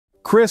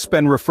Crisp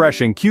and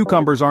refreshing,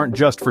 cucumbers aren't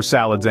just for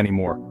salads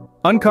anymore.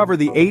 Uncover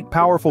the 8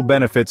 powerful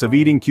benefits of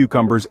eating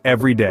cucumbers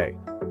every day.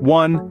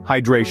 1.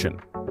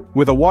 Hydration.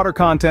 With a water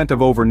content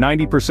of over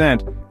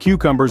 90%,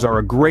 cucumbers are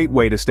a great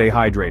way to stay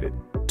hydrated.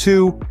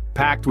 2.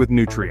 Packed with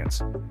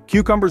nutrients.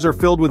 Cucumbers are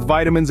filled with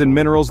vitamins and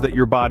minerals that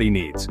your body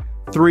needs.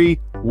 3.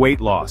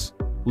 Weight loss.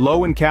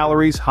 Low in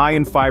calories, high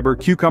in fiber,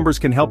 cucumbers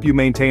can help you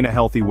maintain a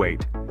healthy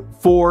weight.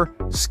 4.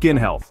 Skin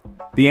health.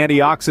 The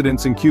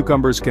antioxidants in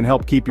cucumbers can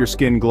help keep your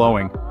skin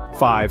glowing.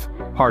 5.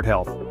 Heart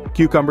health.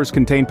 Cucumbers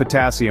contain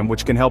potassium,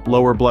 which can help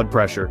lower blood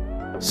pressure.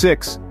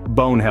 6.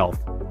 Bone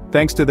health.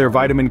 Thanks to their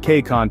vitamin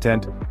K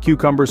content,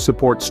 cucumbers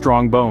support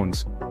strong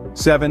bones.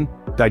 7.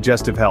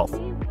 Digestive health.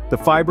 The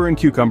fiber in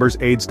cucumbers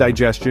aids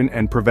digestion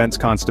and prevents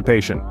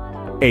constipation.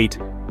 8.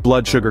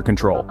 Blood sugar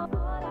control.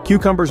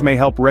 Cucumbers may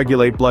help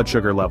regulate blood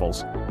sugar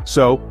levels.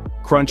 So,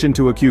 crunch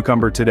into a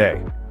cucumber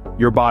today.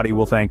 Your body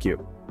will thank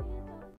you.